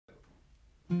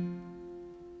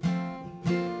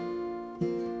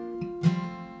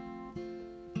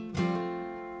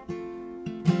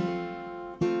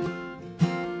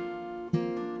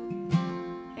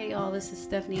This is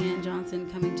Stephanie Ann Johnson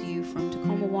coming to you from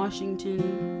Tacoma, Washington.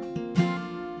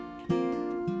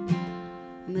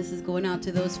 And this is going out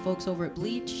to those folks over at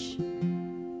Bleach.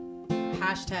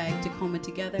 Hashtag Tacoma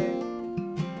Together.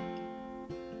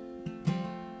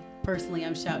 Personally,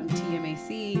 I'm shouting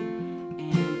TMAC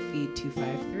and Feed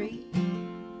 253.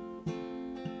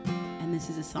 And this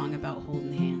is a song about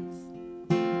holding hands.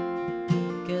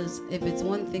 Because if it's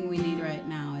one thing we need right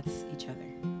now, it's each other.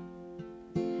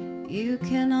 You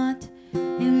cannot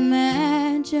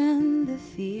imagine the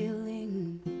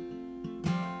feeling,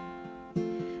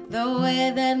 the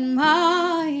way that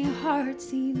my heart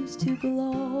seems to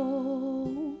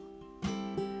glow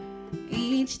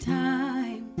each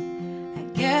time I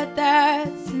get that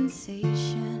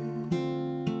sensation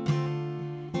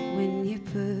when you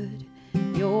put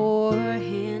your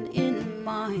hand in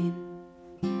mine.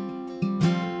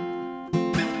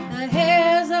 The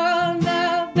hairs on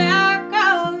the back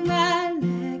of my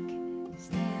neck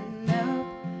stand up.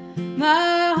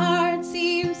 My heart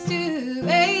seems to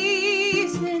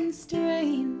ache and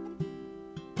strain.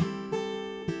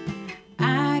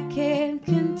 I can't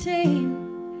contain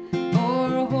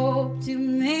or hope to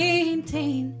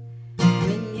maintain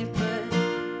when you put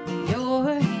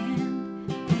your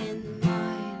hand in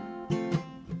mine.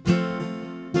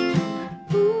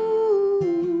 Ooh,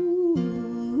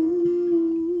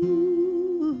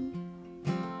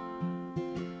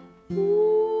 ooh.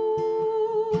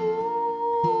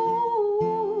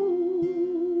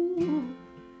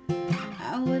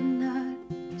 I would not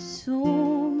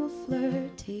assume a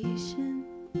flirtation.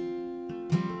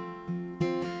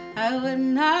 I would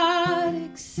not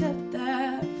accept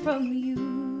that from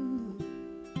you.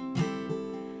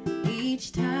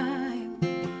 Each time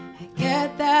I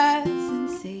get that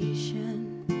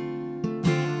sensation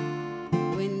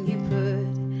when you put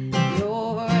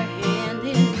your hand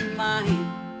in mine.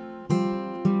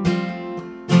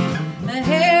 The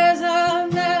hairs on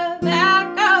the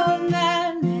back of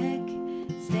my neck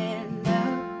stand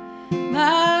up.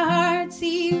 My heart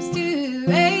seems to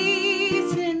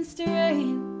ache and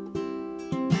strain.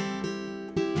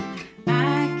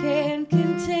 I can't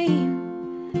contain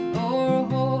or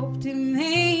hope to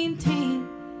maintain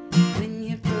when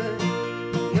you put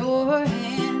your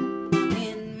hand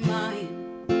in mine.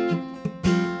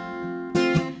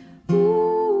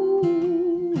 Ooh,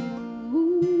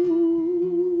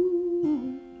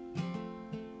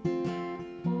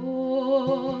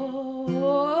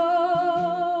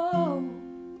 oh,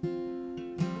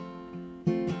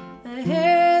 the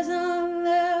hairs on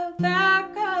the back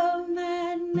of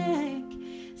my neck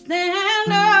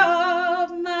stand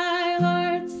up. My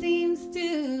heart seems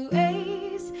to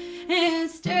ache and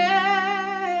strain.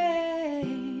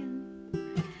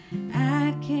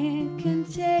 I can't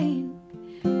contain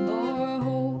or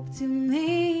hope to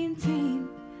maintain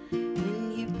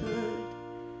when you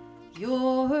put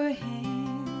your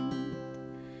hand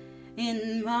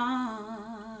in mine.